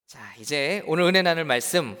자, 이제 오늘 은혜 나눌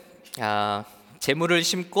말씀, 재물을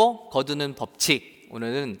심고 거두는 법칙.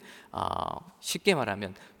 오늘은 쉽게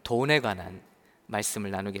말하면 돈에 관한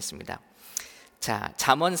말씀을 나누겠습니다. 자,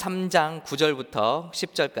 잠언 3장 9절부터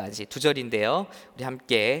 10절까지 두 절인데요, 우리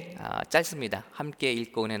함께 짧습니다. 함께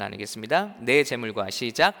읽고 은혜 나누겠습니다. 내 재물과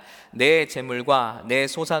시작. 내 재물과 내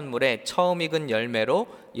소산물의 처음 익은 열매로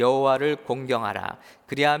여호와를 공경하라.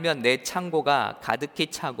 그리하면 내 창고가 가득히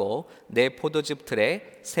차고 내 포도즙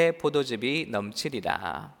틀에 새 포도즙이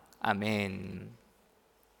넘치리라. 아멘.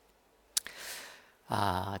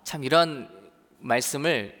 참 이런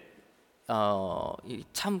말씀을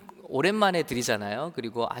참 오랜만에 드리잖아요.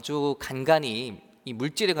 그리고 아주 간간히 이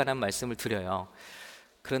물질에 관한 말씀을 드려요.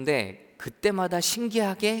 그런데 그때마다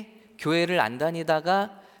신기하게 교회를 안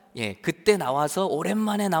다니다가 그때 나와서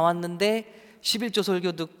오랜만에 나왔는데 11조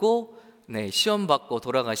설교 듣고 시험 받고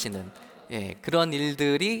돌아가시는 그런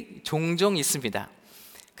일들이 종종 있습니다.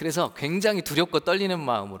 그래서 굉장히 두렵고 떨리는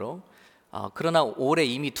마음으로 그러나 올해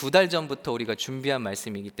이미 2달 전부터 우리가 준비한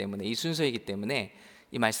말씀이기 때문에, 이 순서이기 때문에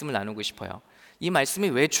이 말씀을 나누고 싶어요. 이 말씀이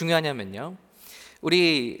왜 중요하냐면요,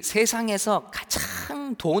 우리 세상에서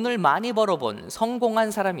가장 돈을 많이 벌어본 성공한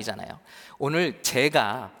사람이잖아요. 오늘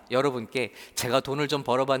제가 여러분께 제가 돈을 좀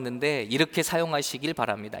벌어봤는데 이렇게 사용하시길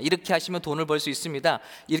바랍니다, 이렇게 하시면 돈을 벌 수 있습니다,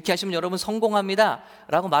 이렇게 하시면 여러분 성공합니다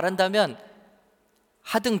라고 말한다면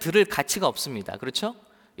하등 들을 가치가 없습니다. 그렇죠?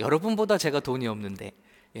 여러분보다 제가 돈이 없는데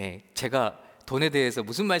제가 돈에 대해서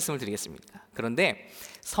무슨 말씀을 드리겠습니까? 그런데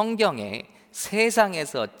성경에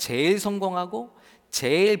세상에서 제일 성공하고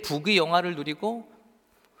제일 부귀영화를 누리고,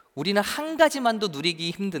 우리는 한 가지만도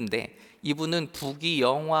누리기 힘든데 이분은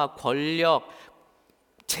부귀영화, 권력,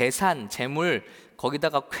 재산, 재물,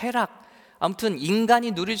 거기다가 쾌락, 아무튼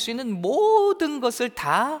인간이 누릴 수 있는 모든 것을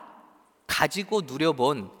다 가지고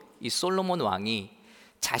누려본 이 솔로몬 왕이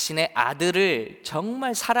자신의 아들을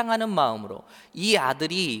정말 사랑하는 마음으로, 이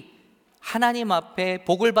아들이 하나님 앞에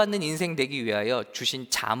복을 받는 인생 되기 위하여 주신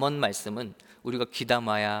잠언 말씀은 우리가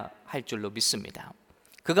귀담아야 할 줄로 믿습니다.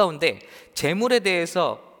 그 가운데 재물에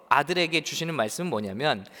대해서 아들에게 주시는 말씀은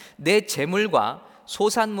뭐냐면, 내 재물과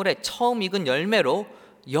소산물의 처음 익은 열매로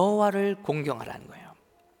여호와를 공경하라는 거예요.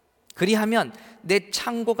 그리하면 내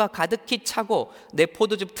창고가 가득히 차고 내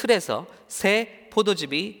포도즙 틀에서 새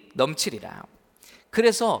포도즙이 넘치리라.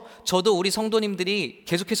 그래서 저도 우리 성도님들이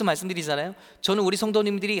계속해서 말씀드리잖아요. 저는 우리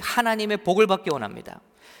성도님들이 하나님의 복을 받기 원합니다.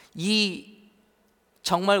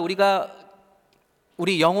 정말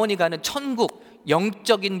우리 영혼이 가는 천국,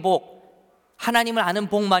 영적인 복, 하나님을 아는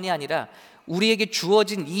복만이 아니라 우리에게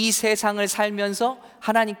주어진 이 세상을 살면서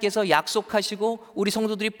하나님께서 약속하시고 우리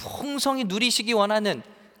성도들이 풍성히 누리시기 원하는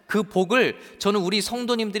그 복을 저는 우리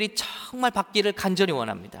성도님들이 정말 받기를 간절히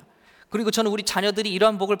원합니다. 그리고 저는 우리 자녀들이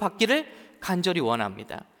이러한 복을 받기를 간절히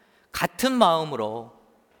원합니다. 같은 마음으로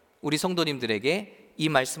우리 성도님들에게 이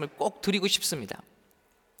말씀을 꼭 드리고 싶습니다.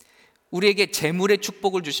 우리에게 재물의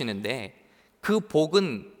축복을 주시는데 그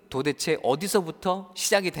복은 도대체 어디서부터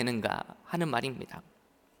시작이 되는가 하는 말입니다.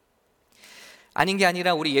 아닌 게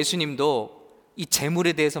아니라 우리 예수님도 이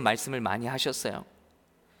재물에 대해서 말씀을 많이 하셨어요.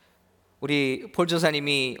 우리 폴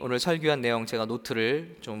조사님이 오늘 설교한 내용, 제가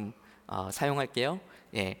노트를 좀 사용할게요.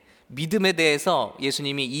 믿음에 대해서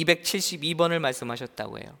예수님이 272번을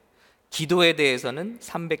말씀하셨다고 해요. 기도에 대해서는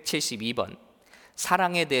 372번,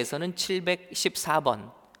 사랑에 대해서는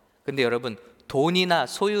 714번. 근데 여러분, 돈이나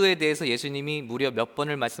소유에 대해서 예수님이 무려 몇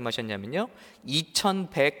번을 말씀하셨냐면요,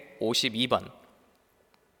 2152번.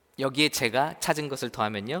 여기에 제가 찾은 것을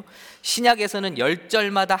더하면요, 신약에서는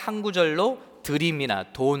 10절마다 한 구절로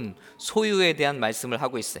드림이나 돈, 소유에 대한 말씀을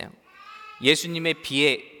하고 있어요. 예수님의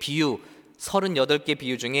비유 38개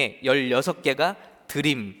비유 중에 16개가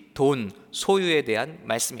드림, 돈, 소유에 대한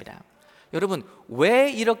말씀이라. 여러분,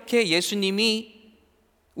 왜 이렇게 예수님이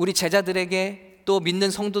우리 제자들에게 또 믿는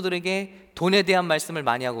성도들에게 돈에 대한 말씀을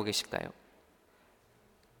많이 하고 계실까요?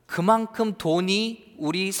 그만큼 돈이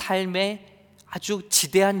우리 삶에 아주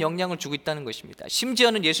지대한 영향을 주고 있다는 것입니다.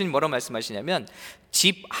 심지어는 예수님 뭐라고 말씀하시냐면,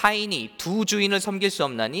 집 하인이 두 주인을 섬길 수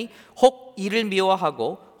없나니 혹 이를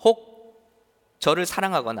미워하고 혹 저를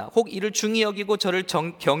사랑하거나 혹 이를 중히 여기고 저를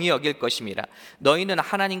경히 여길 것임이라. 너희는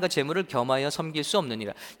하나님과 재물을 겸하여 섬길 수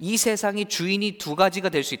없느니라. 이 세상이 주인이 두 가지가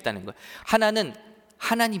될 수 있다는 거예요. 하나는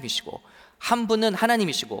하나님이시고, 한 분은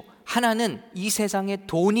하나님이시고, 하나는 이 세상의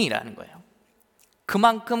돈이라는 거예요.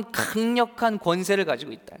 그만큼 강력한 권세를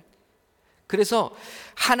가지고 있다. 그래서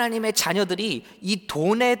하나님의 자녀들이 이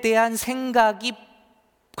돈에 대한 생각이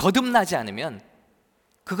거듭나지 않으면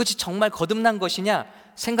그것이 정말 거듭난 것이냐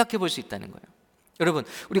생각해 볼 수 있다는 거예요. 여러분,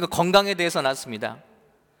 우리가 건강에 대해서 나왔습니다.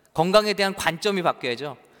 건강에 대한 관점이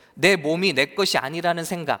바뀌어야죠. 내 몸이 내 것이 아니라는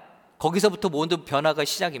생각, 거기서부터 모든 변화가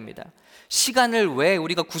시작입니다. 시간을 왜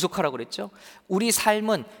우리가 구속하라고 그랬죠? 우리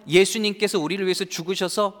삶은 예수님께서 우리를 위해서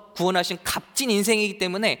죽으셔서 구원하신 값진 인생이기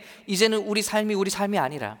때문에 이제는 우리 삶이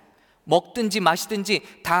아니라 먹든지 마시든지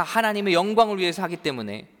다 하나님의 영광을 위해서 하기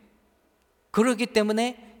때문에, 그렇기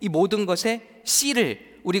때문에 이 모든 것에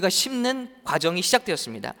씨를 우리가 심는 과정이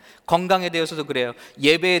시작되었습니다. 건강에 대해서도 그래요.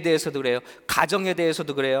 예배에 대해서도 그래요. 가정에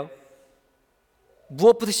대해서도 그래요.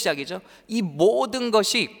 무엇부터 시작이죠? 이 모든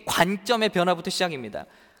것이 관점의 변화부터 시작입니다.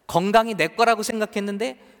 건강이 내 거라고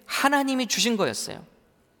생각했는데 하나님이 주신 거였어요.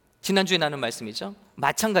 지난주에 나눈 말씀이죠.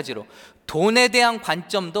 마찬가지로 돈에 대한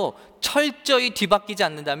관점도 철저히 뒤바뀌지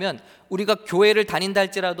않는다면 우리가 교회를 다닌다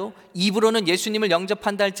할지라도, 입으로는 예수님을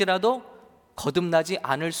영접한다 할지라도 거듭나지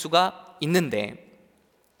않을 수가 있는데,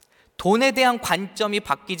 돈에 대한 관점이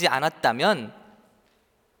바뀌지 않았다면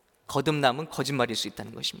거듭남은 거짓말일 수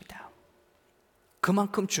있다는 것입니다.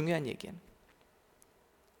 그만큼 중요한 얘기예요.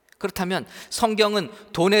 그렇다면 성경은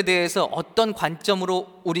돈에 대해서 어떤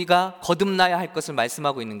관점으로 우리가 거듭나야 할 것을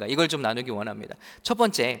말씀하고 있는가, 이걸 좀 나누기 원합니다. 첫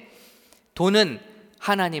번째, 돈은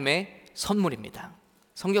하나님의 선물입니다.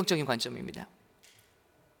 성경적인 관점입니다.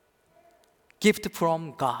 Gift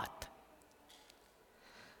from God.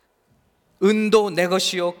 은도 내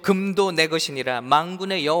것이요 금도 내 것이니라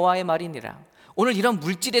만군의 여호와의 말이니라. 오늘 이런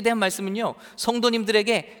물질에 대한 말씀은요,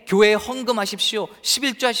 성도님들에게 교회에 헌금하십시오,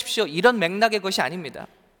 11조 하십시오, 이런 맥락의 것이 아닙니다.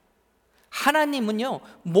 하나님은요,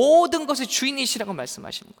 모든 것의 주인이시라고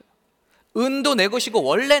말씀하시는 거예요. 은도 내 것이고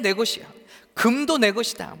원래 내 것이야. 금도 내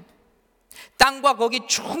것이다. 땅과 거기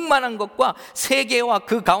충만한 것과 세계와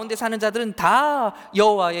그 가운데 사는 자들은 다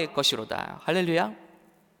여호와의 것이로다. 할렐루야.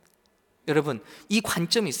 여러분, 이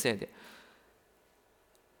관점이 있어야 돼요.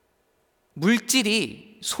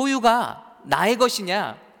 물질이 소유가 나의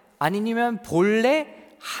것이냐 아니면 본래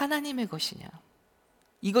하나님의 것이냐,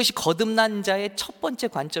 이것이 거듭난 자의 첫 번째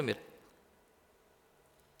관점이라.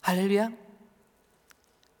 할렐루야.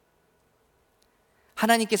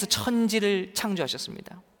 하나님께서 천지를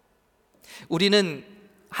창조하셨습니다. 우리는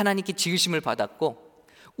하나님께 지으심을 받았고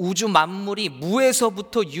우주 만물이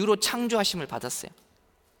무에서부터 유로 창조하심을 받았어요.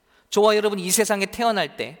 저와 여러분, 이 세상에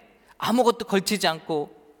태어날 때 아무것도 걸치지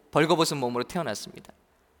않고 벌거벗은 몸으로 태어났습니다.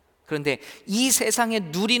 그런데 이 세상에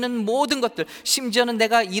누리는 모든 것들, 심지어는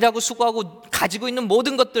내가 일하고 수고하고 가지고 있는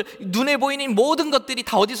모든 것들, 눈에 보이는 모든 것들이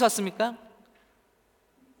다 어디서 왔습니까?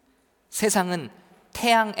 세상은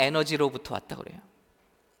태양 에너지로부터 왔다 그래요.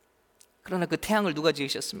 그러나 그 태양을 누가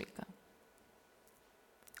지으셨습니까?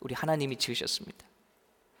 우리 하나님이 지으셨습니다.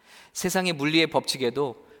 세상의 물리의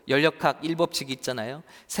법칙에도 연력학 1법칙이 있잖아요.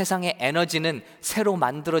 세상의 에너지는 새로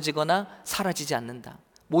만들어지거나 사라지지 않는다.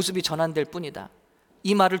 모습이 전환될 뿐이다.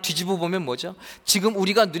 이 말을 뒤집어 보면 뭐죠? 지금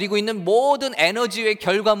우리가 누리고 있는 모든 에너지의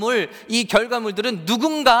결과물, 이 결과물들은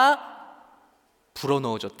누군가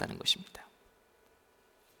불어넣어줬다는 것입니다.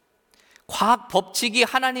 과학 법칙이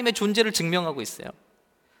하나님의 존재를 증명하고 있어요.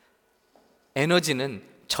 에너지는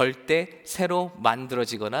절대 새로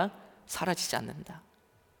만들어지거나 사라지지 않는다.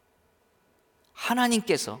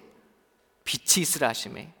 하나님께서 빛이 있으라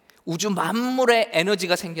하심에 우주 만물의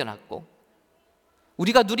에너지가 생겨났고,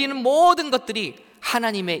 우리가 누리는 모든 것들이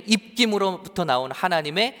하나님의 입김으로부터 나온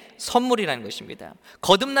하나님의 선물이라는 것입니다.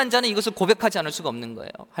 거듭난 자는 이것을 고백하지 않을 수가 없는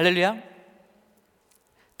거예요. 할렐루야.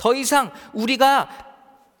 더 이상 우리가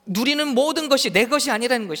누리는 모든 것이 내 것이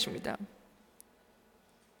아니라는 것입니다.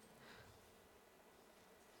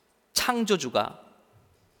 창조주가,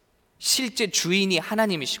 실제 주인이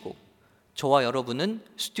하나님이시고 저와 여러분은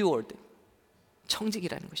스튜어드,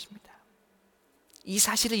 청직이라는 것입니다. 이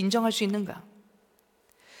사실을 인정할 수 있는가?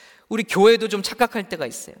 우리 교회도 좀 착각할 때가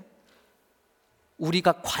있어요.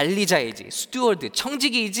 우리가 관리자이지, 스튜어드,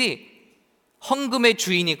 청직이지 헌금의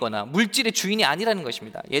주인이거나 물질의 주인이 아니라는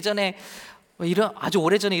것입니다. 예전에 아주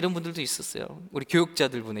오래전에 이런 분들도 있었어요. 우리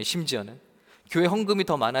교육자들 분에 심지어는 교회 헌금이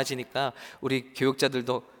더 많아지니까 우리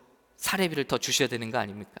교육자들도 사례비를 더 주셔야 되는 거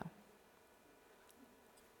아닙니까?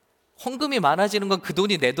 헌금이 많아지는 건 그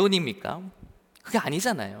돈이 내 돈입니까? 그게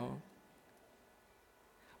아니잖아요.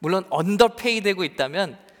 물론 언더페이 되고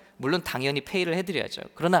있다면 물론 당연히 페이를 해드려야죠.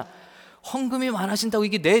 그러나 헌금이 많아진다고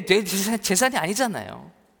이게 내 재산이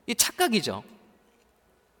아니잖아요. 이 착각이죠.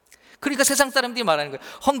 그러니까 세상 사람들이 말하는 거예요.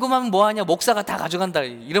 헌금하면 뭐하냐, 목사가 다 가져간다,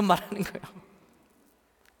 이런 말 하는 거예요.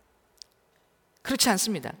 그렇지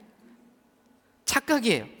않습니다.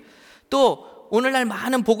 착각이에요. 또 오늘날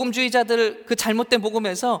많은 복음주의자들 그 잘못된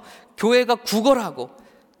복음에서 교회가 구걸하고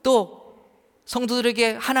또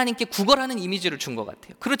성도들에게 하나님께 구걸하는 이미지를 준 것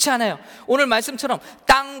같아요. 그렇지 않아요. 오늘 말씀처럼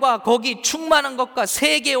땅과 거기 충만한 것과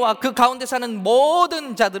세계와 그 가운데 사는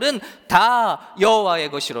모든 자들은 다 여호와의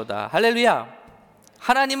것이로다. 할렐루야.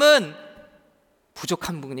 하나님은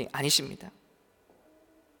부족한 분이 아니십니다.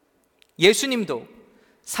 예수님도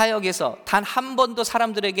사역에서 단 한 번도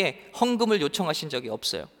사람들에게 헌금을 요청하신 적이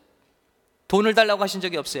없어요. 돈을 달라고 하신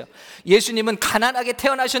적이 없어요. 예수님은 가난하게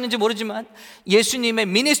태어나셨는지 모르지만 예수님의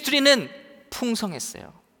미니스트리는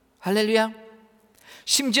풍성했어요. 할렐루야.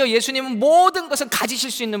 심지어 예수님은 모든 것을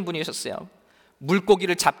가지실 수 있는 분이셨어요.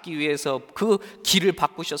 물고기를 잡기 위해서 그 길을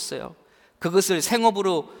바꾸셨어요. 그것을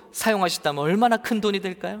생업으로 사용하셨다면 얼마나 큰 돈이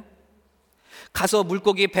될까요? 가서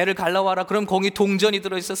물고기 배를 갈라와라. 그럼 거기 동전이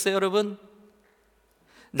들어있었어요. 여러분,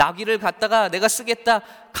 나귀를 갖다가 내가 쓰겠다,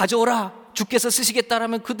 가져오라, 주께서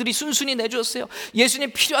쓰시겠다라면 그들이 순순히 내주었어요.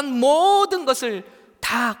 예수님 필요한 모든 것을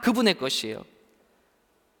다 그분의 것이에요.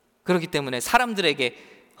 그렇기 때문에 사람들에게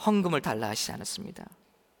헌금을 달라 하시지 않았습니다.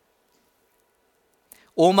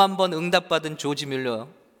 5만 번 응답받은 조지 뮬러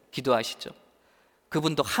기도하시죠.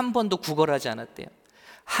 그분도 한 번도 구걸하지 않았대요.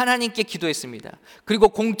 하나님께 기도했습니다. 그리고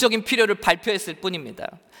공적인 필요를 발표했을 뿐입니다.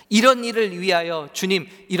 이런 일을 위하여 주님,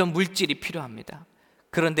 이런 물질이 필요합니다.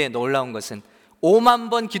 그런데 놀라운 것은 5만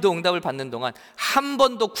번 기도 응답을 받는 동안 한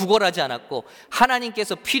번도 구걸하지 않았고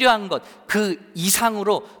하나님께서 필요한 것 그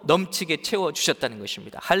이상으로 넘치게 채워주셨다는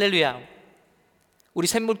것입니다. 할렐루야. 우리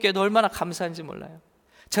샘물교회도 얼마나 감사한지 몰라요.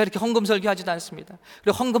 제가 이렇게 헌금 설교하지도 않습니다.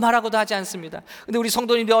 그리고 헌금하라고도 하지 않습니다. 근데 우리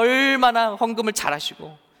성도님들이 얼마나 헌금을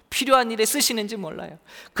잘하시고 필요한 일에 쓰시는지 몰라요.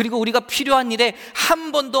 그리고 우리가 필요한 일에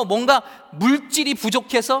한 번도 뭔가 물질이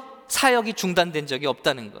부족해서 사역이 중단된 적이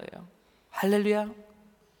없다는 거예요. 할렐루야.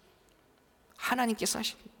 하나님께서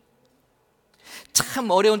하십니다. 참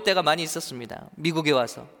어려운 때가 많이 있었습니다. 미국에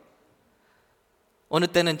와서 어느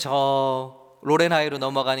때는 저 로렌하이로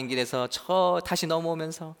넘어가는 길에서 저 다시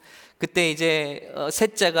넘어오면서 그때 이제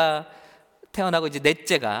셋째가 태어나고 이제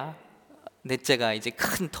넷째가 이제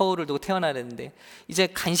큰 터울을 두고 태어나는데 이제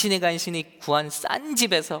간신히 구한 싼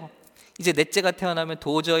집에서 이제 넷째가 태어나면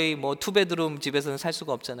도저히 뭐 투베드룸 집에서는 살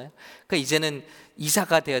수가 없잖아요. 그러니까 이제는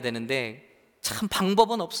이사가 돼야 되는데 참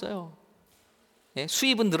방법은 없어요. 예?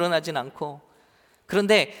 수입은 늘어나진 않고.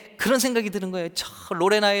 그런데 그런 생각이 드는 거예요. 저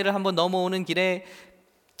로렌하이를 한번 넘어오는 길에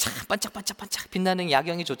참 반짝반짝 빛나는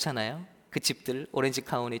야경이 좋잖아요. 그 집들, 오렌지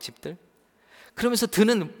카운티 집들. 그러면서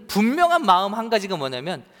드는 분명한 마음 한 가지가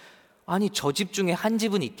뭐냐면, 아니 저 집 중에 한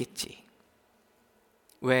집은 있겠지.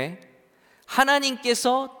 왜?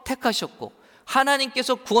 하나님께서 택하셨고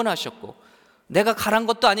하나님께서 구원하셨고 내가 가란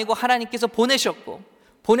것도 아니고 하나님께서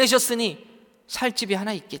보내셨으니 살 집이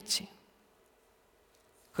하나 있겠지.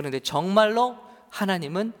 그런데 정말로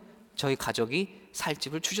하나님은 저희 가족이 살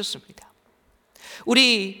집을 주셨습니다.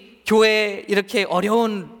 우리 교회에 이렇게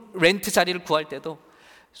어려운 렌트 자리를 구할 때도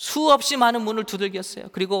수없이 많은 문을 두들겼어요.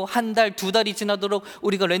 그리고 한 달, 두 달이 지나도록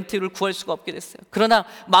우리가 렌트를 구할 수가 없게 됐어요. 그러나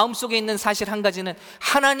마음속에 있는 사실 한 가지는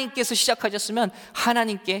하나님께서 시작하셨으면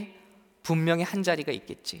하나님께 분명히 한 자리가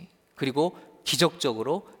있겠지. 그리고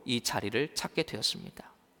기적적으로 이 자리를 찾게 되었습니다.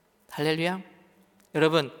 할렐루야.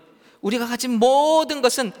 여러분, 우리가 가진 모든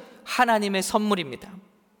것은 하나님의 선물입니다.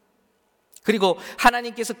 그리고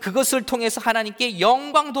하나님께서 그것을 통해서 하나님께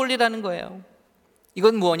영광 돌리라는 거예요.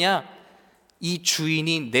 이건 뭐냐? 이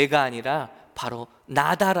주인이 내가 아니라 바로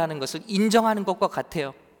나다라는 것을 인정하는 것과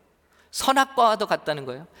같아요. 선악과와도 같다는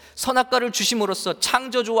거예요. 선악과를 주심으로써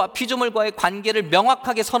창조주와 피조물과의 관계를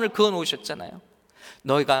명확하게 선을 그어 놓으셨잖아요.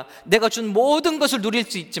 너희가 내가 준 모든 것을 누릴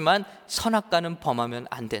수 있지만 선악과는 범하면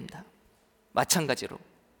안 된다. 마찬가지로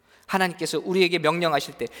하나님께서 우리에게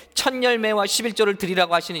명령하실 때 첫 열매와 11조를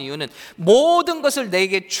드리라고 하시는 이유는 모든 것을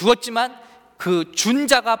내게 주었지만 그 준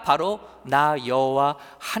자가 바로 나 여호와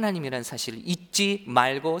하나님이라는 사실을 잊지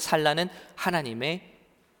말고 살라는 하나님의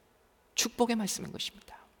축복의 말씀인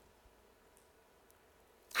것입니다.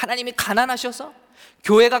 하나님이 가난하셔서,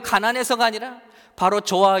 교회가 가난해서가 아니라 바로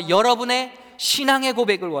저와 여러분의 신앙의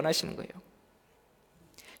고백을 원하시는 거예요.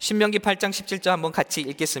 신명기 8장 17절 한번 같이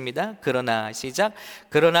읽겠습니다. 그러나 시작.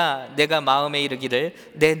 그러나 내가 마음에 이르기를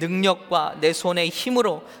내 능력과 내 손의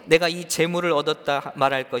힘으로 내가 이 재물을 얻었다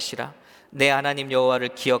말할 것이라. 내 하나님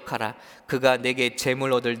여호와를 기억하라. 그가 내게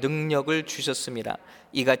재물 얻을 능력을 주셨음이라.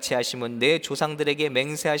 이같이 하심은 내 조상들에게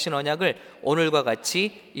맹세하신 언약을 오늘과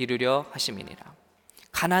같이 이루려 하심이니라.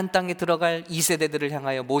 가나안 땅에 들어갈 2세대들을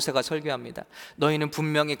향하여 모세가 설교합니다. 너희는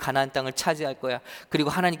분명히 가나안 땅을 차지할 거야. 그리고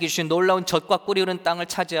하나님께 주신 놀라운 젖과 꿀이 흐르는 땅을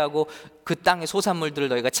차지하고 그 땅의 소산물들을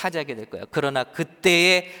너희가 차지하게 될 거야. 그러나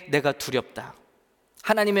그때에 내가 두렵다.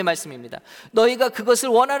 하나님의 말씀입니다. 너희가 그것을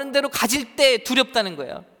원하는 대로 가질 때 두렵다는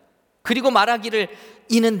거예요. 그리고 말하기를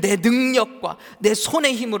이는 내 능력과 내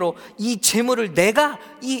손의 힘으로 이 재물을 내가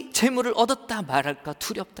이 재물을 얻었다 말할까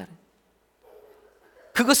두렵다는.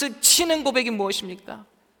 그것을 치는 고백이 무엇입니까?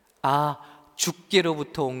 아,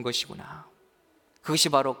 주께로부터 온 것이구나. 그것이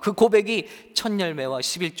바로 그 고백이 첫 열매와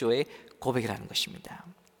 11조의 고백이라는 것입니다.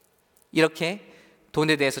 이렇게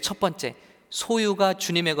돈에 대해서 첫 번째, 소유가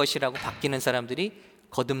주님의 것이라고 바뀌는 사람들이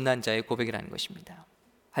거듭난 자의 고백이라는 것입니다.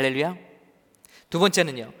 할렐루야. 두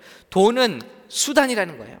번째는요, 돈은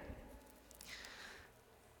수단이라는 거예요.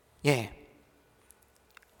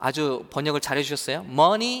 아주 번역을 잘 해주셨어요.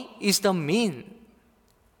 Money is the mean,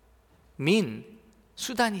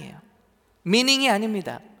 수단이에요. meaning이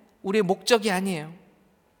아닙니다. 우리의 목적이 아니에요.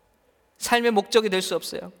 삶의 목적이 될 수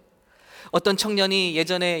없어요. 어떤 청년이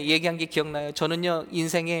예전에 얘기한 게 기억나요. 저는요,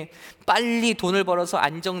 인생에 빨리 돈을 벌어서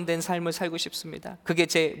안정된 삶을 살고 싶습니다. 그게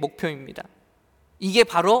제 목표입니다. 이게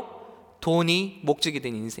바로 돈이 목적이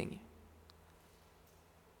된 인생이에요.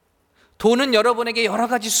 돈은 여러분에게 여러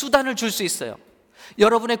가지 수단을 줄 수 있어요.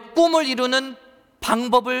 여러분의 꿈을 이루는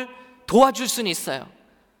방법을 도와줄 수는 있어요.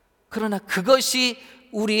 그러나 그것이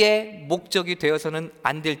우리의 목적이 되어서는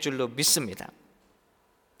안 될 줄로 믿습니다.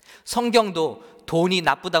 성경도 돈이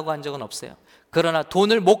나쁘다고 한 적은 없어요. 그러나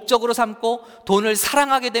돈을 목적으로 삼고 돈을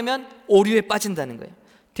사랑하게 되면 오류에 빠진다는 거예요.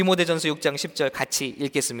 디모데전서 6장 10절 같이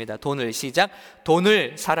읽겠습니다. 돈을 시작.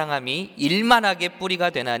 돈을 사랑함이 일만하게 뿌리가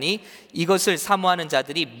되나니 이것을 사모하는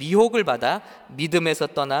자들이 미혹을 받아 믿음에서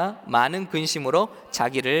떠나 많은 근심으로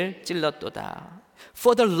자기를 찔렀도다.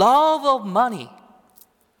 For the love of money,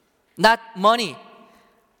 not money,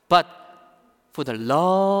 but for the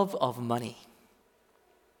love of money.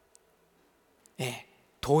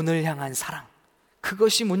 돈을 향한 사랑,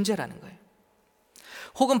 그것이 문제라는 거예요.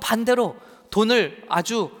 혹은 반대로 돈을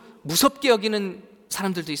아주 무섭게 여기는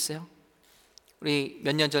사람들도 있어요. 우리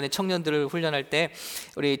몇 년 전에 청년들을 훈련할 때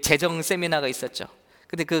우리 재정 세미나가 있었죠.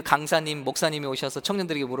 근데 그 강사님, 목사님이 오셔서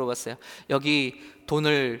청년들에게 물어봤어요. 여기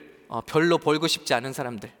돈을 별로 벌고 싶지 않은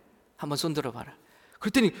사람들 한번 손 들어봐라.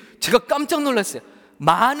 그랬더니 제가 깜짝 놀랐어요.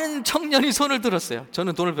 많은 청년이 손을 들었어요.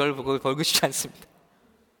 저는 돈을 별로 벌고 싶지 않습니다.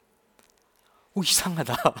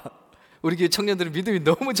 이상하다. 우리 교회 청년들은 믿음이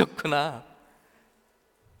너무 적구나.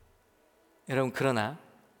 여러분, 그러나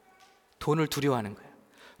돈을 두려워하는 거예요.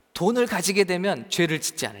 돈을 가지게 되면 죄를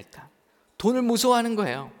짓지 않을까. 돈을 무서워하는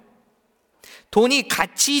거예요. 돈이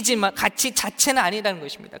가치이지만 가치 자체는 아니라는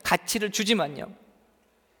것입니다. 가치를 주지만요,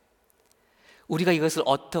 우리가 이것을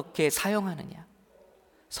어떻게 사용하느냐,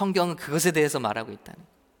 성경은 그것에 대해서 말하고 있다는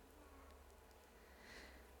거예요.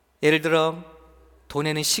 예를 들어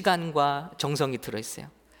돈에는 시간과 정성이 들어있어요.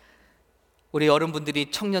 우리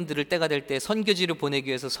어른분들이 청년들을 때가 될 때 선교지를 보내기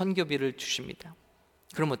위해서 선교비를 주십니다.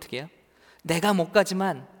 그럼 어떻게 해요? 내가 못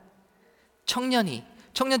가지만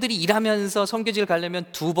청년들이 일하면서 선교지를 가려면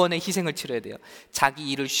 2번의 희생을 치러야 돼요. 자기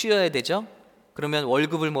일을 쉬어야 되죠. 그러면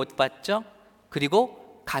월급을 못 받죠.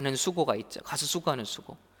 그리고 가는 수고가 있죠. 가서 수고하는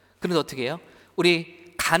수고. 그런데 어떻게 해요?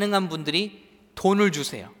 우리 가능한 분들이 돈을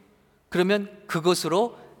주세요. 그러면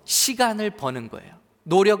그것으로 시간을 버는 거예요.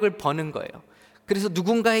 노력을 버는 거예요. 그래서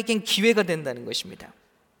누군가에겐 기회가 된다는 것입니다.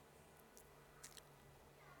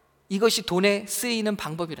 이것이 돈에 쓰이는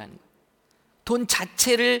방법이라는 거예요. 돈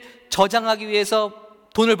자체를 저장하기 위해서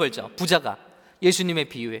돈을 벌죠. 부자가 예수님의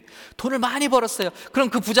비유에 돈을 많이 벌었어요. 그럼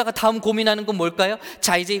그 부자가 다음 고민하는 건 뭘까요?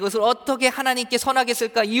 자, 이제 이것을 어떻게 하나님께 선하게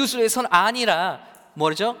쓸까? 이웃을 위해서는 아니라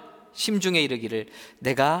뭐죠? 심중에 이르기를,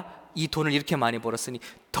 내가 이 돈을 이렇게 많이 벌었으니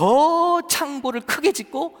더 창고를 크게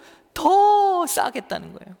짓고 더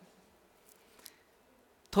쌓겠다는 거예요.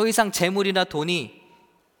 더 이상 재물이나 돈이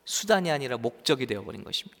수단이 아니라 목적이 되어버린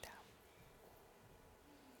것입니다.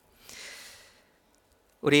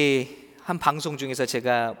 우리 한 방송 중에서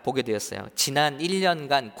제가 보게 되었어요. 지난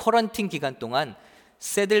 1년간 쿼런틴 기간 동안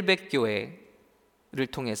세들백 교회를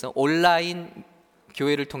통해서, 온라인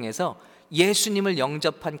교회를 통해서 예수님을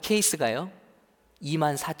영접한 케이스가요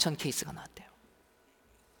 24,000 케이스가 나왔대요.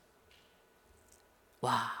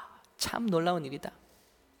 와, 참 놀라운 일이다.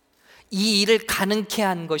 이 일을 가능케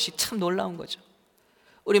한 것이 참 놀라운 거죠.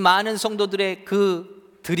 우리 많은 성도들의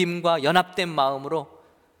그 드림과 연합된 마음으로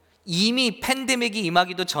이미 팬데믹이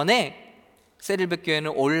임하기도 전에 세들백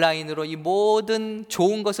교회는 온라인으로 이 모든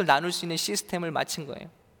좋은 것을 나눌 수 있는 시스템을 마친 거예요.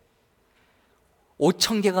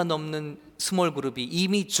 5,000개가 넘는 스몰 그룹이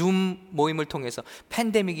이미 줌 모임을 통해서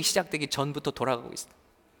팬데믹이 시작되기 전부터 돌아가고 있어요.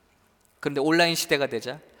 그런데 온라인 시대가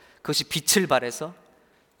되자 그것이 빛을 발해서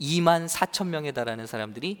 24,000명에 달하는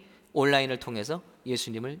사람들이 온라인을 통해서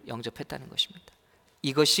예수님을 영접했다는 것입니다.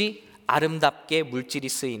 이것이 아름답게 물질이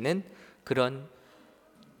쓰이는 그런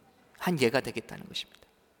한 예가 되겠다는 것입니다.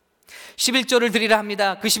 11조를 드리라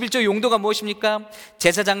합니다. 그 11조의 용도가 무엇입니까?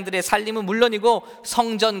 제사장들의 살림은 물론이고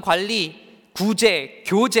성전 관리, 구제,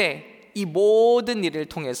 교제, 이 모든 일을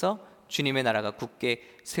통해서 주님의 나라가 굳게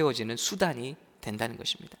세워지는 수단이 된다는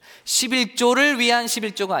것입니다. 11조를 위한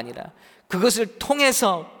 11조가 아니라 그것을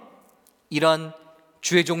통해서 이런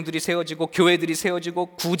주의 종들이 세워지고 교회들이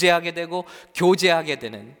세워지고 구제하게 되고 교제하게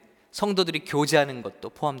되는, 성도들이 교제하는 것도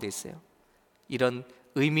포함되어 있어요. 이런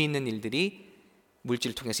의미 있는 일들이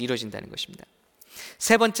물질을 통해서 이루어진다는 것입니다.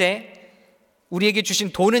 세 번째, 우리에게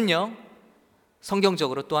주신 돈은요,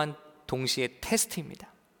 성경적으로 또한 동시에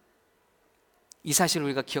테스트입니다. 이 사실을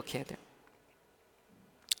우리가 기억해야 돼요.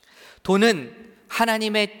 돈은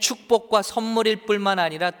하나님의 축복과 선물일 뿐만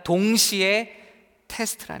아니라 동시에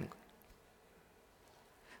테스트라는 거예요.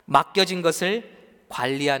 맡겨진 것을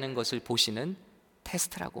관리하는 것을 보시는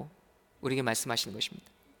테스트라고 우리에게 말씀하시는 것입니다.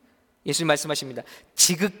 예수님 말씀하십니다.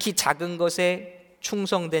 지극히 작은 것에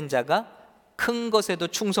충성된 자가 큰 것에도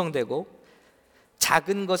충성되고,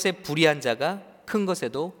 작은 것에 불의한 자가 큰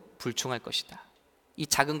것에도 불충할 것이다. 이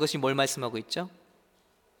작은 것이 뭘 말씀하고 있죠?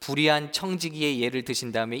 불의한 청지기의 예를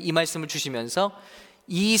드신 다음에 이 말씀을 주시면서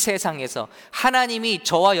이 세상에서 하나님이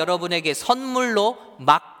저와 여러분에게 선물로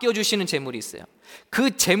맡겨주시는 재물이 있어요.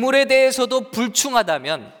 그 재물에 대해서도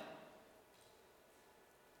불충하다면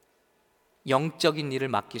영적인 일을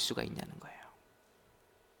맡길 수가 있냐는 거예요.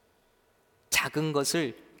 작은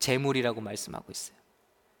것을 재물이라고 말씀하고 있어요.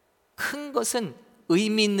 큰 것은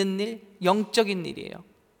의미 있는 일, 영적인 일이에요.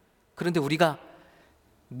 그런데 우리가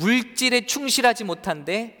물질에 충실하지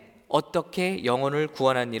못한데 어떻게 영혼을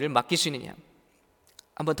구원하는 일을 맡길 수 있느냐.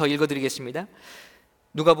 한번 더 읽어드리겠습니다.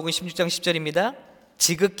 누가복음 16장 10절입니다.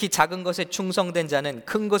 지극히 작은 것에 충성된 자는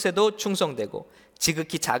큰 것에도 충성되고,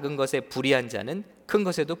 지극히 작은 것에 불의한 자는 큰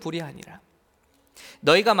것에도 불의하니라.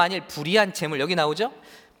 너희가 만일 불의한 재물, 여기 나오죠?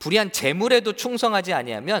 불의한 재물에도 충성하지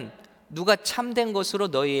아니하면 누가 참된 것으로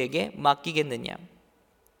너희에게 맡기겠느냐.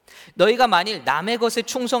 너희가 만일 남의 것에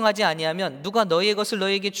충성하지 아니하면 누가 너희의 것을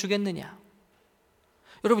너희에게 주겠느냐.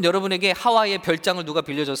 여러분, 여러분에게 하와이의 별장을 누가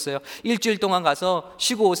빌려줬어요. 일주일 동안 가서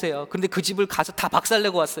쉬고 오세요. 그런데 그 집을 가서 다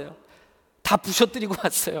박살내고 왔어요. 다 부셔뜨리고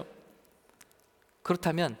왔어요.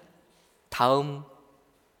 그렇다면 다음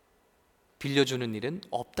빌려주는 일은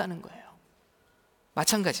없다는 거예요.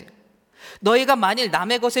 마찬가지예요. 너희가 만일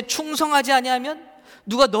남의 것에 충성하지 아니하면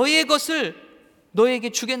누가 너희의 것을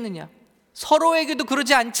너희에게 주겠느냐. 서로에게도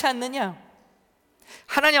그러지 않지 않느냐.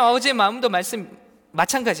 하나님 아버지의 마음도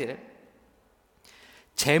마찬가지예요.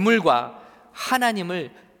 재물과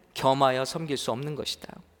하나님을 겸하여 섬길 수 없는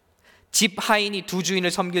것이다. 집 하인이 두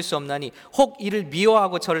주인을 섬길 수 없나니 혹 이를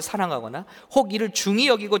미워하고 저를 사랑하거나 혹 이를 중히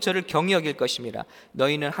여기고 저를 경히 여길 것임이라.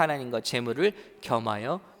 너희는 하나님과 재물을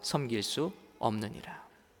겸하여 섬길 수 없느니라.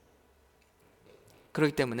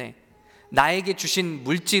 그렇기 때문에 나에게 주신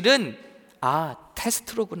물질은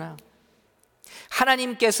테스트로구나.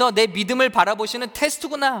 하나님께서 내 믿음을 바라보시는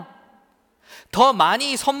테스트구나. 더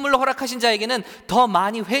많이 선물로 허락하신 자에게는 더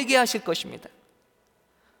많이 회개하실 것입니다.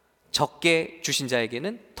 적게 주신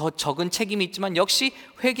자에게는 더 적은 책임이 있지만 역시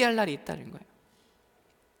회개할 날이 있다는 거예요.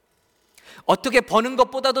 어떻게 버는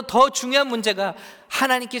것보다도 더 중요한 문제가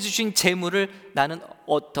하나님께서 주신 재물을 나는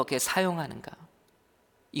어떻게 사용하는가,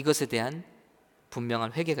 이것에 대한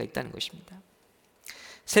분명한 회개가 있다는 것입니다.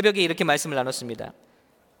 새벽에 이렇게 말씀을 나눴습니다.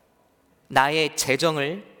 나의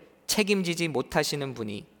재정을 책임지지 못하시는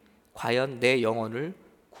분이 과연 내 영혼을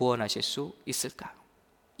구원하실 수 있을까?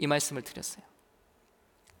 이 말씀을 드렸어요.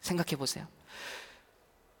 생각해 보세요.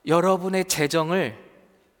 여러분의 재정을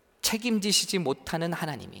책임지시지 못하는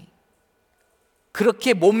하나님이,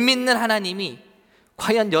 그렇게 못 믿는 하나님이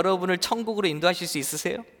과연 여러분을 천국으로 인도하실 수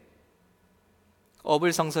있으세요?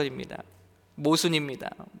 어불성설입니다. 모순입니다.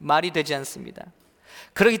 말이 되지 않습니다.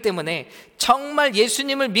 그렇기 때문에 정말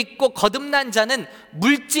예수님을 믿고 거듭난 자는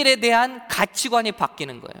물질에 대한 가치관이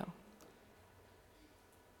바뀌는 거예요.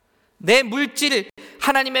 내 물질,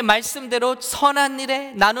 하나님의 말씀대로 선한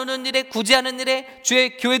일에, 나누는 일에, 구제하는 일에,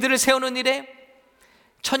 주의 교회들을 세우는 일에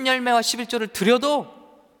첫열매와 11조를 드려도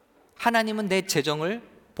하나님은 내 재정을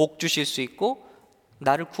복 주실 수 있고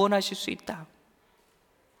나를 구원하실 수 있다.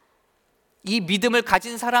 이 믿음을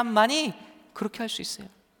가진 사람만이 그렇게 할 수 있어요.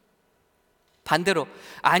 반대로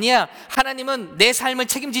아니야, 하나님은 내 삶을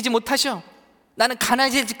책임지지 못하셔, 나는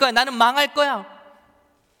가난해질 거야, 나는 망할 거야,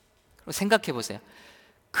 그럼 생각해 보세요.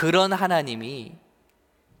 그런 하나님이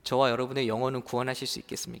저와 여러분의 영혼을 구원하실 수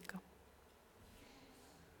있겠습니까?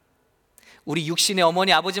 우리 육신의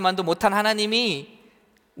어머니 아버지만도 못한 하나님이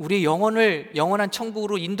우리의 영혼을 영원한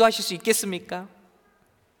천국으로 인도하실 수 있겠습니까?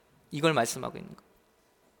 이걸 말씀하고 있는 거예요.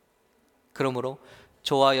 그러므로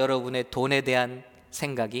저와 여러분의 돈에 대한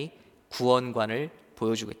생각이 구원관을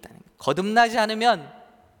보여주고 있다는 거예요. 거듭나지 않으면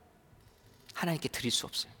하나님께 드릴 수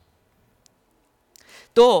없어요.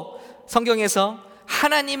 또 성경에서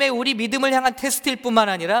하나님의 우리 믿음을 향한 테스트일 뿐만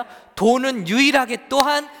아니라 돈은 유일하게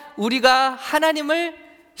또한 우리가 하나님을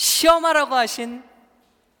시험하라고 하신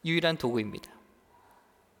유일한 도구입니다.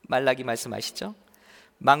 말라기 말씀하시죠?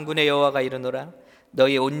 만군의 여호와가 이르노라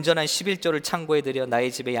너희의 온전한 11조를 창고에 들여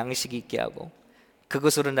나의 집에 양식이 있게 하고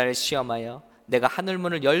그것으로 나를 시험하여 내가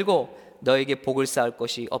하늘문을 열고 너에게 복을 쌓을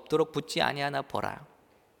것이 없도록 붙지 아니하나 보라.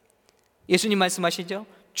 예수님 말씀하시죠.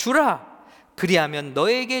 주라 그리하면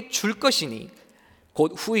너에게 줄 것이니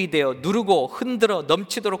곧 후이되어 누르고 흔들어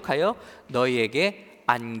넘치도록 하여 너희에게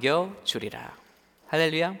안겨주리라.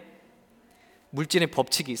 할렐루야. 물질의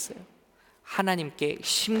법칙이 있어요. 하나님께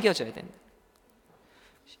심겨져야 된다.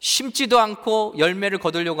 심지도 않고 열매를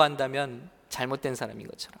거두려고 한다면 잘못된 사람인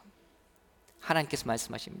것처럼 하나님께서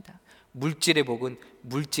말씀하십니다. 물질의 복은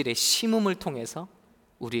물질의 심음을 통해서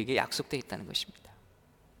우리에게 약속되어 있다는 것입니다.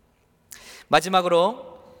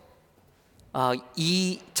 마지막으로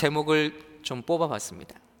이 제목을 좀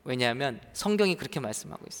뽑아봤습니다. 왜냐하면 성경이 그렇게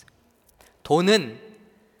말씀하고 있어요. 돈은,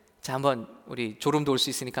 자 한번 우리 졸음도 올 수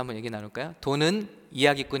있으니까 한번 얘기 나눌까요? 돈은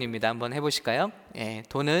이야기꾼입니다. 한번 해보실까요? 네,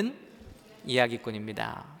 돈은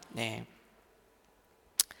이야기꾼입니다. 네.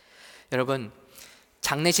 여러분,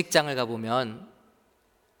 장례식장을 가보면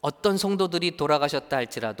어떤 성도들이 돌아가셨다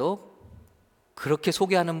할지라도 그렇게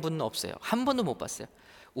소개하는 분은 없어요. 한 번도 못 봤어요.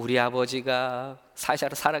 우리 아버지가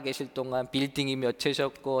살아계실 동안 빌딩이 몇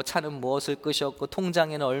채셨고 차는 무엇을 끄셨고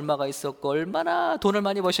통장에는 얼마가 있었고 얼마나 돈을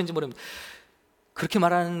많이 버셨는지 모릅니다. 그렇게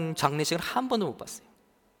말하는 장례식을 한 번도 못 봤어요.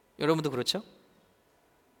 여러분도 그렇죠?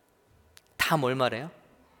 다 뭘 말해요?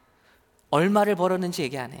 얼마를 벌었는지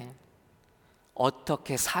얘기 안 해요.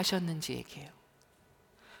 어떻게 사셨는지 얘기해요.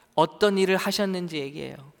 어떤 일을 하셨는지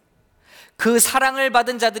얘기해요. 그 사랑을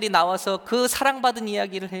받은 자들이 나와서 그 사랑받은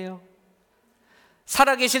이야기를 해요.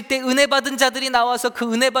 살아계실 때 은혜 받은 자들이 나와서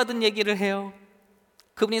그 은혜 받은 얘기를 해요.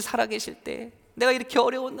 그분이 살아계실 때 내가 이렇게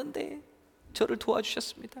어려웠는데 저를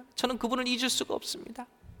도와주셨습니다. 저는 그분을 잊을 수가 없습니다.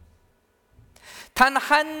 단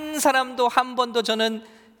한 사람도 한 번도 저는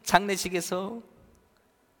장례식에서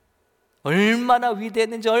얼마나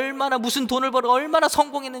위대했는지, 얼마나 무슨 돈을 벌어 얼마나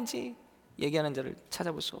성공했는지 얘기하는 자를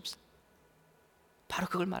찾아볼 수가 없어요. 바로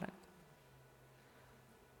그걸 말합니다.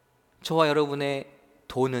 저와 여러분의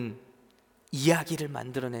돈은 이야기를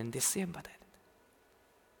만들어내는 데 쓰임받아야 된다.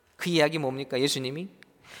 그 이야기 뭡니까? 예수님이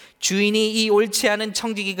주인이 이 옳지 않은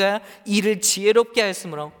청지기가 이를 지혜롭게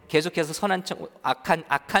하였으므로, 계속해서 선한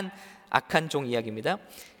악한 종 이야기입니다.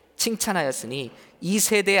 칭찬하였으니 이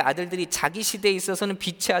세대의 아들들이 자기 시대에 있어서는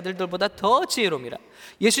빛의 아들들보다 더 지혜로움이라.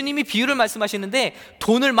 예수님이 비유를 말씀하시는데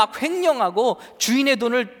돈을 막 횡령하고 주인의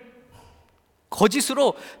돈을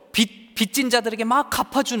거짓으로 빚진 자들에게 막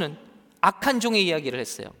갚아주는 악한 종의 이야기를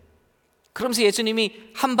했어요. 그러면서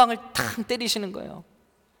예수님이 한 방을 탕 때리시는 거예요.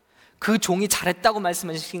 그 종이 잘했다고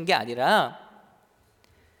말씀하시는 게 아니라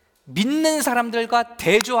믿는 사람들과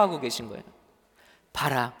대조하고 계신 거예요.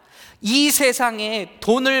 봐라, 이 세상에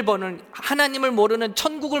돈을 버는, 하나님을 모르는,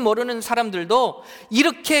 천국을 모르는 사람들도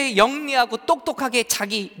이렇게 영리하고 똑똑하게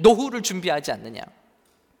자기 노후를 준비하지 않느냐.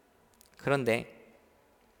 그런데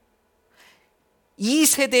이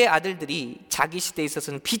세대의 아들들이 자기 시대에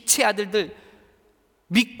있어서는 빛의 아들들,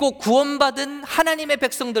 믿고 구원받은 하나님의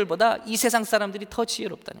백성들보다 이 세상 사람들이 더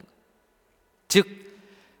지혜롭다는 거예요. 즉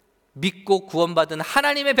믿고 구원받은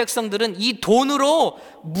하나님의 백성들은 이 돈으로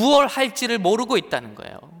무엇을 할지를 모르고 있다는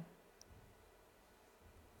거예요.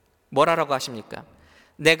 뭐라고 하십니까?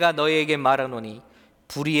 내가 너희에게 말하노니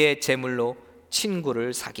불의의 재물로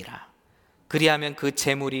친구를 사기라. 그리하면 그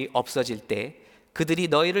재물이 없어질 때 그들이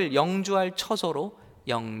너희를 영주할 처소로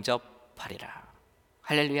영접하리라.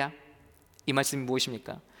 할렐루야. 이 말씀이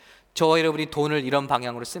무엇입니까? 저와 여러분이 돈을 이런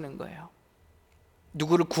방향으로 쓰는 거예요.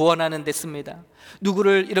 누구를 구원하는 데 씁니다.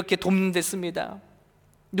 누구를 이렇게 돕는 데 씁니다.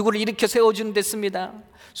 누구를 일으켜 세워주는 데 씁니다.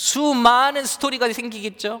 수많은 스토리가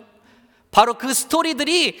생기겠죠. 바로 그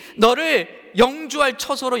스토리들이 너를 영주할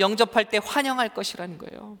처소로 영접할 때 환영할 것이라는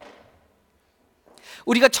거예요.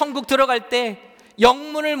 우리가 천국 들어갈 때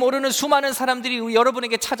영문을 모르는 수많은 사람들이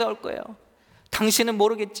여러분에게 찾아올 거예요. 당신은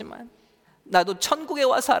모르겠지만 나도 천국에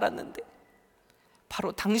와서 알았는데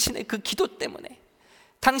바로 당신의 그 기도 때문에,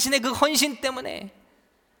 당신의 그 헌신 때문에,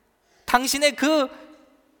 당신의 그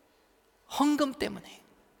헌금 때문에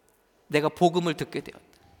내가 복음을 듣게 되었다.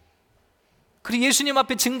 그리고 예수님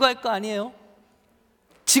앞에 증거할 거 아니에요?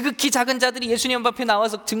 지극히 작은 자들이 예수님 앞에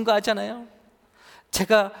나와서 증거하잖아요.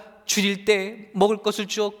 제가 줄일 때 먹을 것을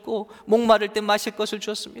주었고 목마를 때 마실 것을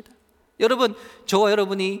주었습니다. 여러분, 저와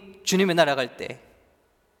여러분이 주님의 나라 갈 때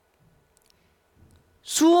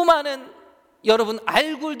수많은 여러분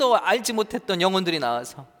알고도 알지 못했던 영혼들이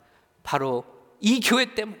나와서 바로 이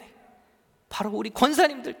교회 때문에, 바로 우리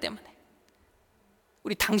권사님들 때문에,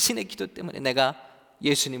 우리 당신의 기도 때문에 내가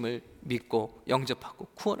예수님을 믿고 영접하고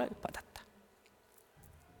구원을 받았다.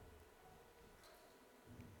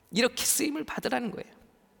 이렇게 쓰임을 받으라는 거예요.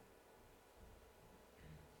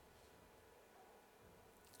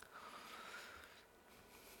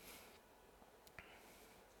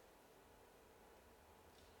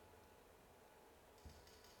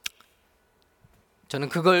 저는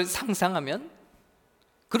그걸 상상하면,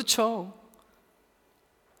 그렇죠,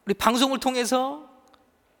 우리 방송을 통해서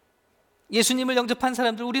예수님을 영접한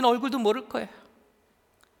사람들, 우리는 얼굴도 모를 거예요.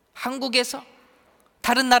 한국에서,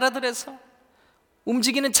 다른 나라들에서,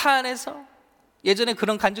 움직이는 차 안에서. 예전에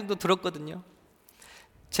그런 간증도 들었거든요.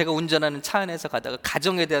 제가 운전하는 차 안에서 가다가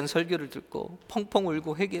가정에 대한 설교를 듣고 펑펑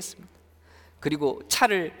울고 회개했습니다. 그리고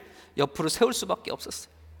차를 옆으로 세울 수밖에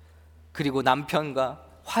없었어요. 그리고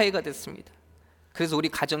남편과 화해가 됐습니다. 그래서 우리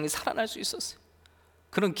가정이 살아날 수 있었어요.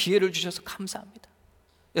 그런 기회를 주셔서 감사합니다.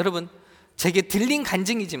 여러분, 제게 들린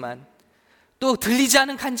간증이지만 또 들리지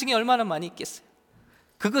않은 간증이 얼마나 많이 있겠어요.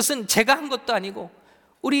 그것은 제가 한 것도 아니고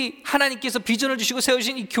우리 하나님께서 비전을 주시고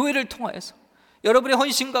세우신 이 교회를 통하여서, 여러분의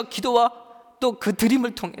헌신과 기도와 또 그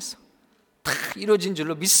드림을 통해서 다 이루어진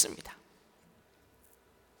줄로 믿습니다.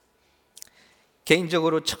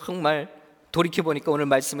 개인적으로 정말 돌이켜보니까 오늘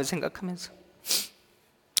말씀을 생각하면서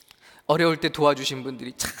어려울 때 도와주신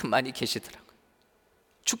분들이 참 많이 계시더라고요.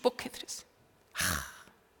 축복해드렸어요.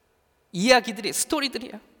 이야기들이,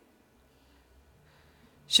 스토리들이야.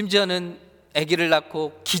 심지어는 아기를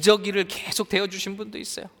낳고 기저귀를 계속 대어주신 분도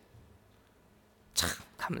있어요. 참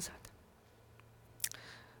감사하다.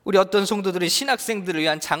 우리 어떤 성도들은 신학생들을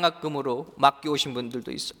위한 장학금으로 맡겨오신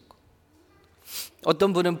분들도 있었고,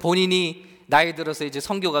 어떤 분은 본인이 나이 들어서 이제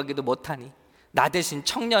선교 가기도 못하니 나 대신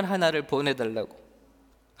청년 하나를 보내달라고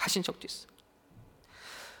하신 적도 있어요.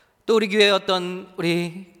 또 우리 교회 어떤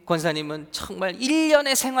우리 권사님은 정말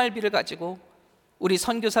 1년의 생활비를 가지고 우리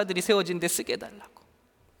선교사들이 세워진 데 쓰게 해달라고,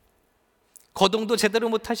 거동도 제대로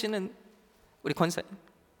못하시는 우리 권사님.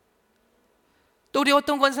 또 우리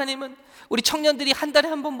어떤 권사님은 우리 청년들이 한 달에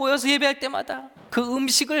한 번 모여서 예배할 때마다 그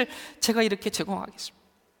음식을 제가 이렇게 제공하겠습니다.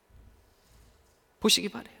 보시기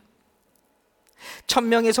바래요.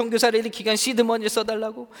 1000명의 선교사를 일으키기 위한 시드머니를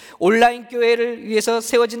써달라고, 온라인 교회를 위해서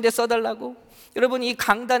세워진 데 써달라고, 여러분 이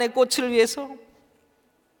강단의 꽃을 위해서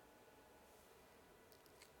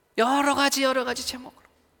여러 가지 제목으로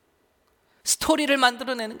스토리를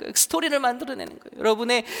만들어내는 거예요. 스토리를 만들어내는 거예요.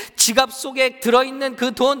 여러분의 지갑 속에 들어있는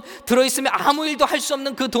그 돈, 들어있으면 아무 일도 할 수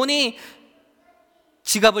없는 그 돈이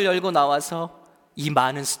지갑을 열고 나와서 이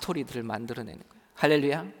많은 스토리들을 만들어내는 거예요.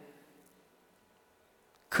 할렐루야.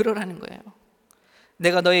 그러라는 거예요.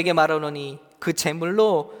 내가 너에게 말하노니 그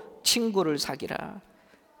재물로 친구를 사기라.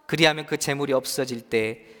 그리하면 그 재물이 없어질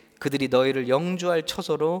때 그들이 너희를 영주할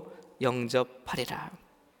처소로 영접하리라.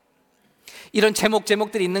 이런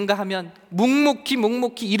제목들이 있는가 하면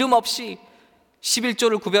묵묵히 이름 없이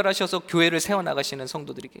 11조를 구별하셔서 교회를 세워나가시는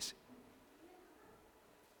성도들이 계세요.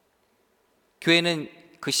 교회는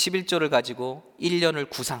그 11조를 가지고 1년을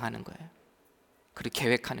구상하는 거예요. 그리고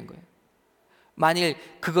계획하는 거예요. 만일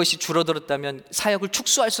그것이 줄어들었다면 사역을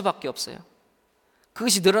축소할 수밖에 없어요.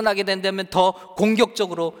 그것이 늘어나게 된다면 더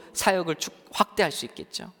공격적으로 사역을 확대할 수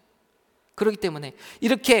있겠죠. 그렇기 때문에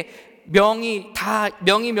이렇게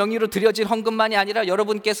명의로 드려진 헌금만이 아니라,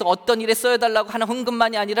 여러분께서 어떤 일에 써달라고 하는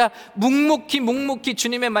헌금만이 아니라 묵묵히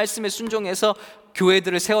주님의 말씀에 순종해서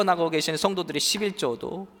교회들을 세워나가고 계시는 성도들의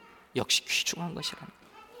 11조도 역시 귀중한 것이라는 거예요.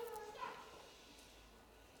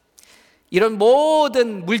 이런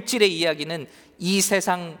모든 물질의 이야기는 이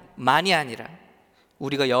세상만이 아니라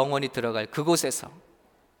우리가 영원히 들어갈 그곳에서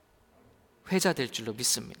회자될 줄로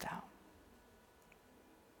믿습니다.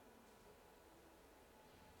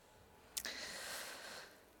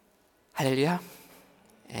 할렐루야.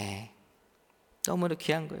 너무나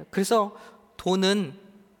귀한 거예요. 그래서 돈은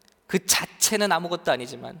그 자체는 아무것도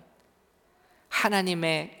아니지만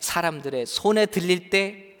하나님의 사람들의 손에 들릴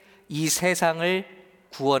때 이 세상을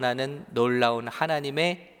구원하는 놀라운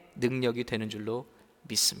하나님의 능력이 되는 줄로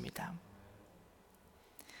믿습니다.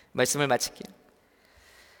 말씀을 마칠게요.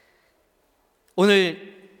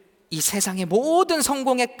 오늘 이 세상의 모든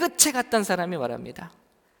성공의 끝에 갔던 사람이 말합니다.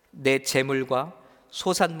 내 재물과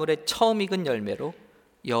소산물의 처음 익은 열매로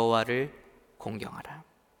여호와를 공경하라.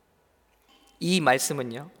 이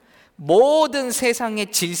말씀은요, 모든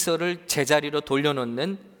세상의 질서를 제자리로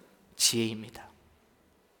돌려놓는 지혜입니다.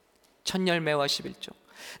 첫 열매와 11조.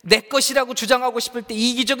 내 것이라고 주장하고 싶을 때,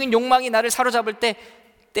 이기적인 욕망이 나를 사로잡을 때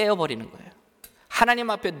떼어버리는 거예요. 하나님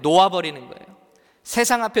앞에 놓아버리는 거예요.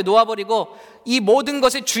 세상 앞에 놓아버리고 이 모든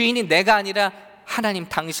것의 주인이 내가 아니라 하나님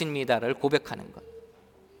당신입니다를 고백하는 것.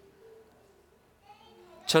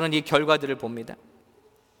 저는 이 결과들을 봅니다.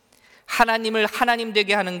 하나님을 하나님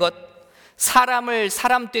되게 하는 것, 사람을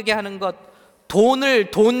사람 되게 하는 것,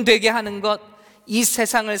 돈을 돈 되게 하는 것, 이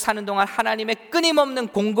세상을 사는 동안 하나님의 끊임없는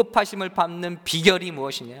공급하심을 받는 비결이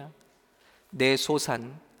무엇이냐? 내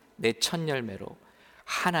소산, 내 첫 열매로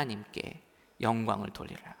하나님께 영광을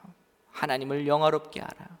돌리라. 하나님을 영화롭게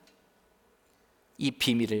하라. 이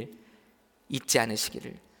비밀을 잊지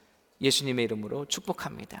않으시기를 예수님의 이름으로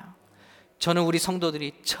축복합니다. 저는 우리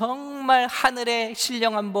성도들이 정말 하늘의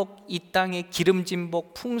신령한 복, 이 땅의 기름진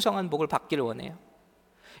복, 풍성한 복을 받기를 원해요.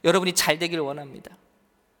 여러분이 잘 되기를 원합니다.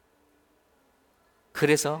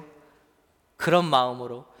 그래서 그런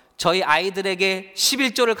마음으로 저희 아이들에게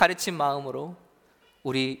 11조를 가르친 마음으로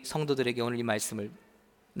우리 성도들에게 오늘 이 말씀을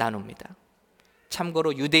나눕니다.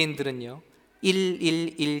 참고로 유대인들은요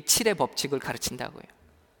 1117의 법칙을 가르친다고요.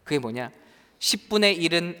 그게 뭐냐? 10분의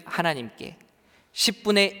 1은 하나님께,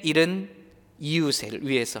 10분의 1은 이웃을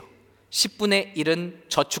위해서, 10분의 1은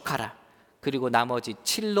저축하라. 그리고 나머지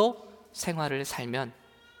 7로 생활을 살면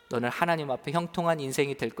너는 하나님 앞에 형통한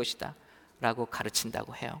인생이 될 것이다 라고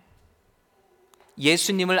가르친다고 해요.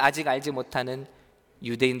 예수님을 아직 알지 못하는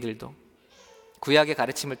유대인들도 구약의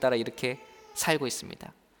가르침을 따라 이렇게 살고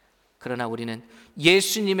있습니다. 그러나 우리는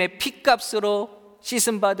예수님의 피값으로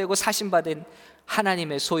씻음받고 사심받은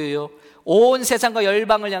하나님의 소유요, 온 세상과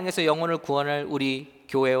열방을 향해서 영혼을 구원할 우리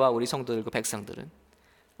교회와 우리 성도들, 그 백성들은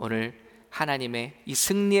오늘 하나님의 이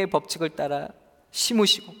승리의 법칙을 따라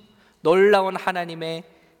심으시고 놀라운 하나님의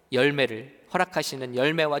열매를 허락하시는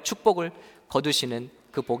열매와 축복을 거두시는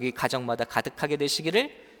그 복이 가정마다 가득하게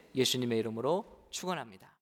되시기를 예수님의 이름으로 축원합니다.